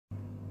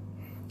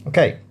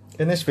Okay,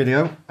 in this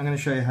video I'm going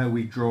to show you how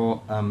we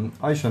draw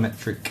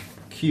isometric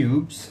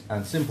cubes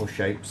and simple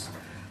shapes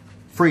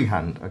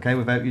freehand, okay,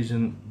 without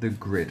using the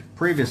grid.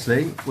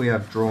 Previously we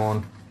have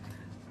drawn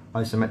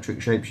isometric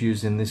shapes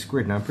using this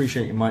grid. Now I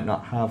appreciate you might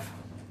not have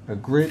a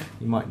grid,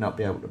 you might not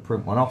be able to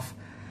print one off,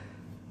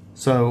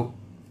 so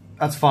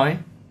that's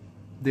fine.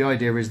 The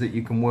idea is that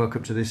you can work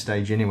up to this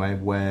stage anyway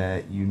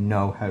where you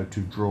know how to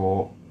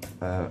draw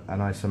an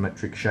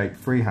isometric shape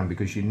freehand,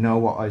 because you know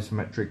what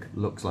isometric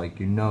looks like.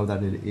 You know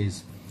that it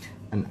is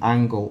an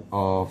angle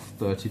of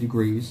 30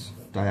 degrees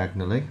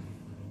diagonally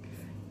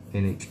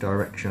in each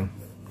direction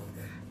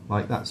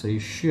like that. So you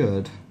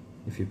should,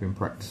 if you've been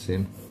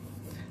practicing,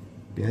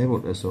 be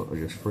able to sort of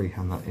just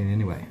freehand that in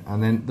anyway.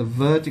 And then the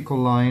vertical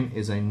line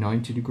is a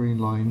 90-degree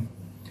line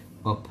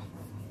up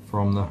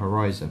from the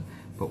horizon,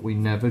 but we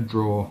never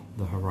draw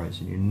the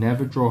horizon. You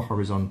never draw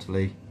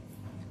horizontally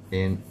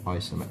in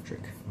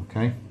isometric,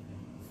 okay?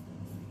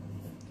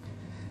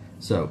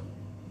 So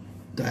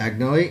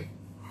diagonally,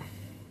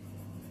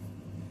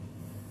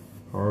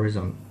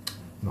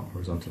 not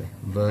horizontally,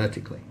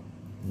 vertically,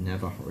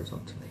 never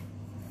horizontally,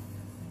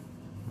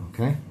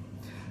 okay?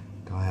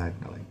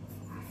 Diagonally.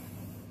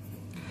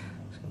 So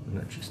I'm going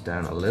to nudge this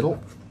down a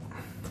little.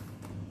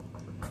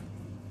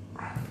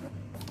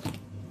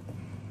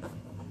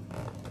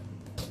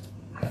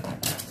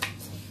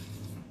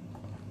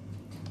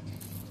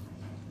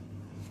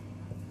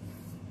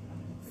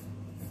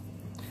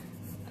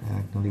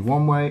 Diagonally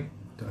one way,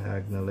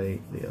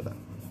 diagonally the other.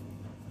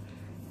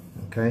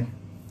 Okay.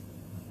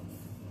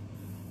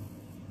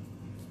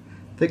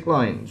 Thick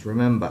lines,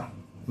 remember.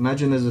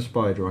 Imagine there's a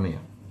spider on here.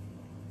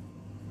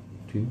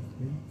 2,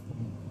 3,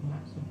 4,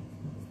 5, 6, 7,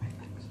 8.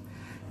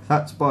 If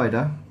that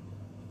spider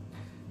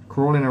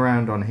crawling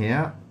around on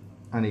here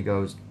and he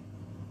goes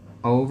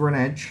over an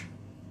edge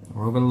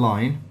or over a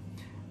line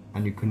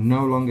and you can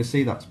no longer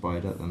see that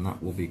spider, then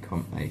that will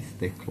become a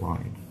thick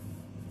line.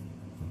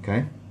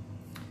 Okay?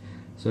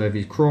 So if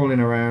he's crawling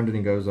around and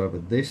he goes over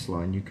this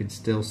line, you could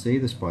still see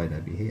the spider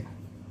over here.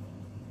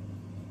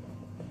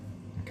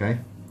 Okay,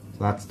 so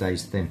that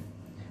stays thin.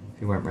 If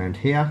he went around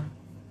here,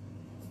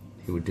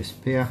 he would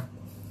disappear.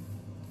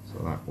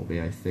 So that will be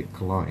a thick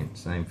line.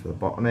 Same for the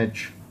bottom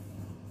edge.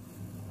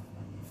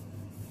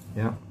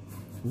 Yeah.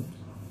 Oops.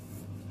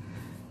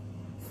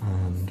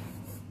 And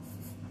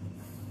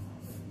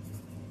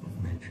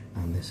bottom edge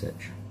and this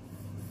edge.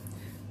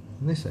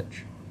 And this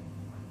edge.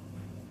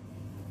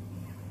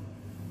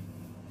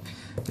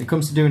 When it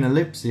comes to doing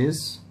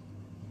ellipses,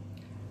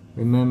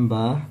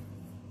 remember,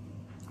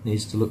 it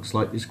needs to look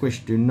slightly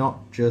squished. Do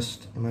not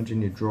just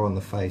imagine you're drawing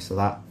the face of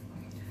that.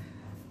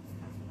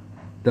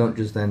 Don't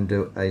just then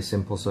do a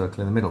simple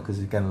circle in the middle, because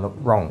it's going to look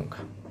wrong.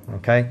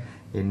 Okay,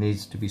 it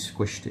needs to be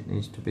squished. It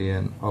needs to be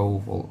an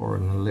oval or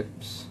an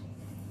ellipse.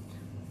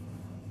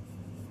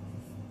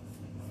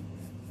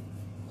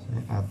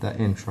 So add that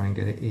in, try and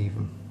get it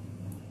even.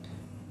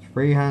 It's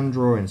freehand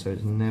drawing, so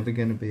it's never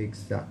going to be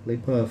exactly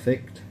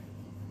perfect.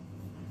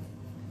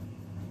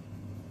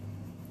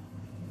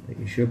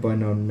 You should by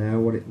now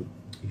know what it.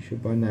 You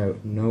should by now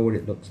know what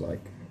it looks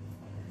like,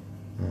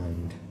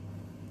 and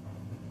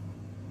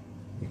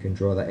you can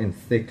draw that in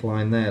thick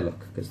line there.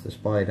 Look, because the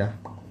spider.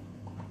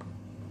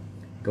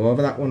 Go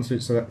over that one so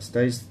that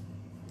stays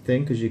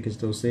thin, because you can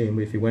still see him.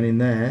 But if you went in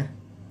there,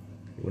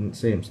 you wouldn't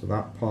see him. So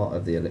that part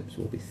of the ellipse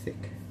will be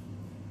thick.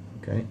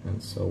 Okay,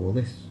 and so will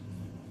this.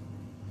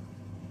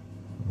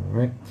 All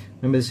right.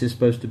 Remember, this is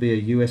supposed to be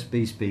a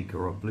USB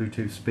speaker or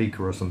Bluetooth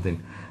speaker or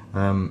something.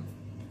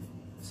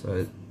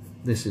 So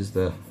this is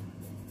the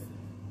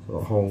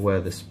sort of hole where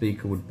the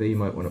speaker would be. You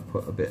might want to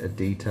put a bit of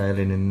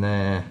detailing in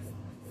there,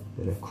 a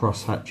bit of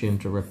cross hatching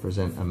to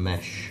represent a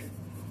mesh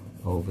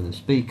over the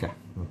speaker.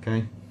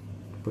 Okay,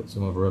 put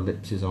some other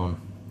ellipses on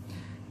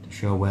to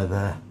show where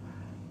the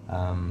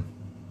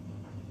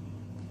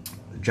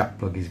jack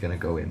plug is going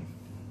to go in,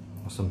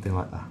 or something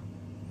like that.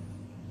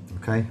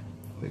 Okay,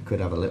 we could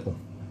have a little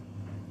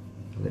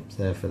ellipse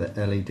there for the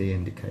LED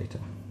indicator.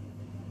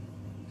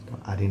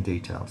 Start adding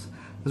details.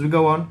 As we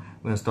go on,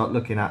 we're going to start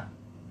looking at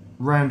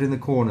rounding the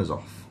corners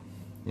off,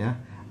 yeah,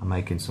 and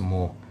making some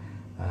more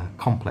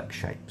complex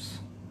shapes,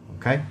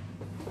 okay?